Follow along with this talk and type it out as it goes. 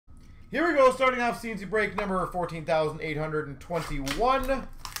Here we go, starting off CNC break number 14,821.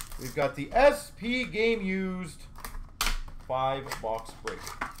 We've got the SP Game Used 5-box break.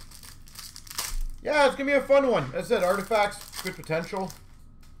 Yeah, it's going to be a fun one. As I said, artifacts, good potential.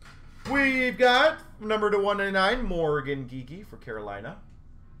 We've got number to 199, Morgan Geeky for Carolina.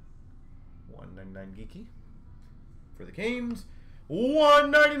 199 Geeky for the Canes.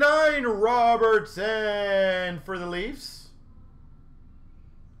 199 Robertson for the Leafs.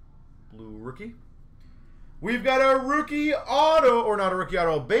 Blue rookie. We've got a rookie auto, or not a rookie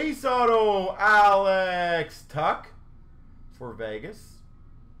auto, base auto, Alex Tuck for Vegas.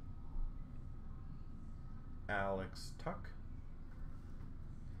 Alex Tuck.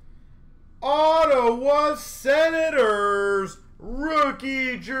 Ottawa Senators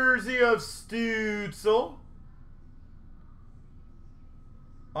rookie jersey of Stützle.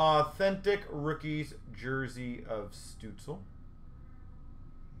 Authentic rookies jersey of Stützle.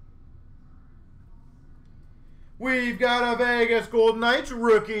 We've got a Vegas Golden Knights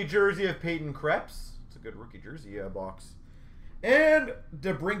rookie jersey of Peyton Krebs. It's a good rookie jersey box. And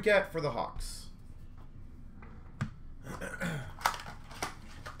DeBrincat for the Hawks.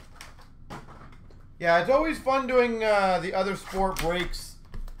 Yeah, it's always fun doing the other sport breaks.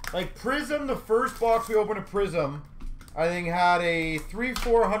 Like Prism, the first box we opened a Prism, I think had a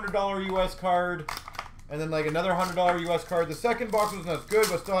 $300-400 US card, and then like another $100 US card. The second box wasn't as good,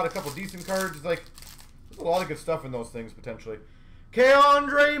 but still had a couple decent cards. It's like there's a lot of good stuff in those things potentially.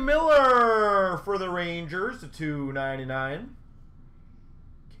 K'Andre Miller for the Rangers to $299.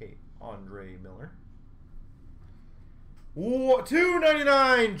 K'Andre Miller.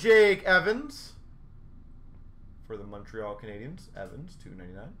 $299 Jake Evans for the Montreal Canadiens. Evans,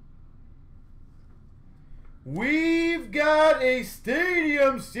 $299. We've got a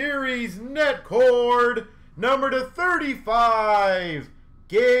Stadium Series net cord number to 35.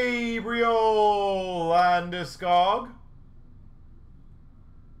 Gabriel Landeskog.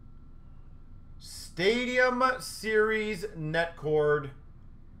 Stadium Series net cord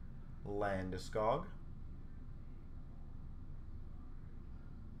Landeskog.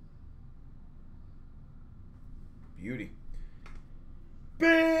 Beauty.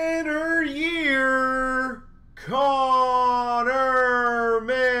 Banner year, Connor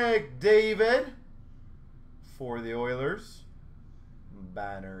McDavid for the Oilers.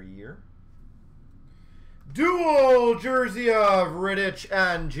 Banner year. Dual jersey of Rittich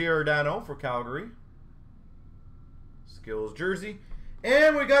and Giordano for Calgary. Skills jersey.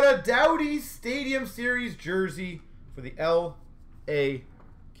 And we got a Doughty Stadium Series jersey for the LA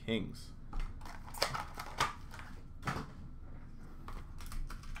Kings.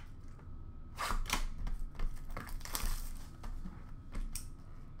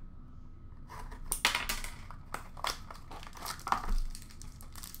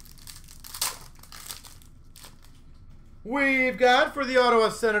 We've got for the Ottawa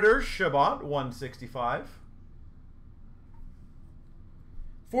Senators, Shabbat, 165.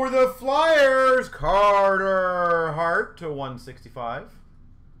 For the Flyers, Carter Hart to 165.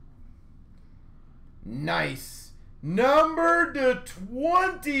 Nice. Number to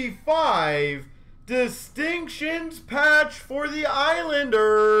 25, distinctions patch for the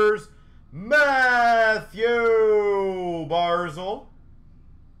Islanders, Matthew Barzal.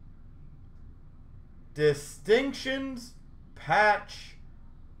 Distinctions patch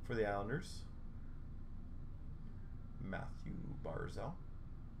for the Islanders, Matthew Barzal.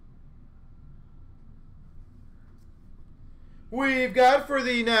 We've got for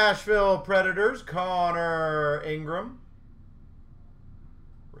the Nashville Predators, Connor Ingram,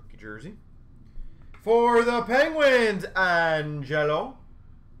 rookie jersey. For the Penguins, Angelo,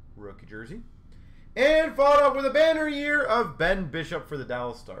 rookie jersey. And followed up with a banner year of Ben Bishop for the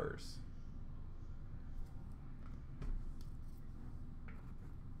Dallas Stars.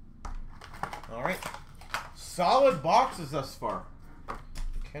 All right, solid boxes thus far.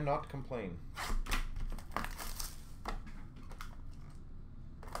 Cannot complain.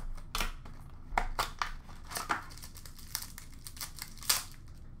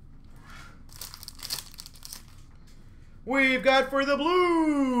 We've got for the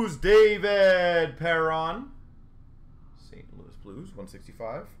Blues, David Perron. St. Louis Blues,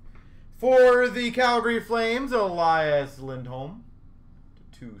 165. For the Calgary Flames, Elias Lindholm, to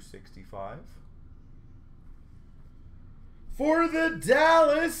 265. For the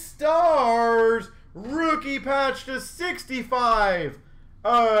Dallas Stars, rookie patch to 65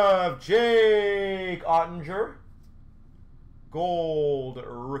 of Jake Ottinger. Gold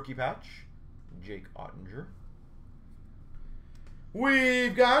rookie patch, Jake Ottinger.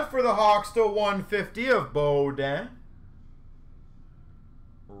 We've got for the Hawks to 150 of Baudin.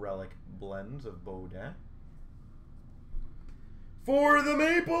 relic blends of Baudin. For the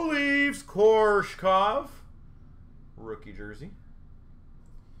Maple Leafs, Korshkov, rookie jersey.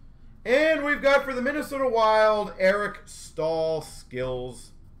 And we've got for the Minnesota Wild, Eric Staal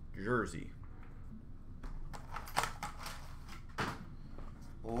Skills jersey.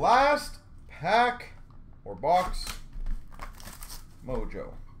 Last pack or box,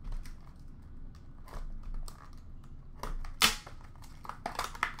 Mojo.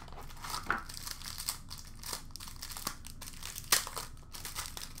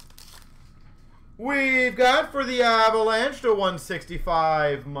 We've got for the Avalanche to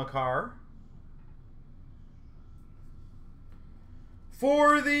 165 Makar.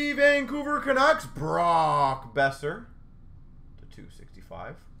 For the Vancouver Canucks, Brock Besser to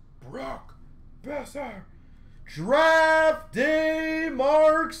 265. Brock Besser. Draft Day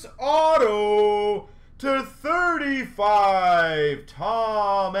Marks Auto to 35.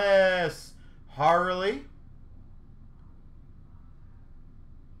 Thomas Harley.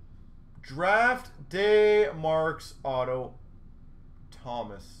 Draft Day Marks Auto,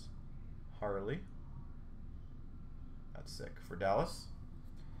 Thomas Harley. That's sick for Dallas.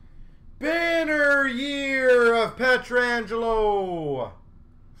 Banner Year of Pietrangelo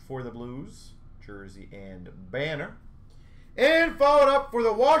for the Blues, jersey and banner. And followed up for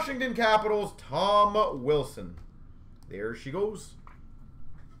the Washington Capitals, Tom Wilson. There she goes.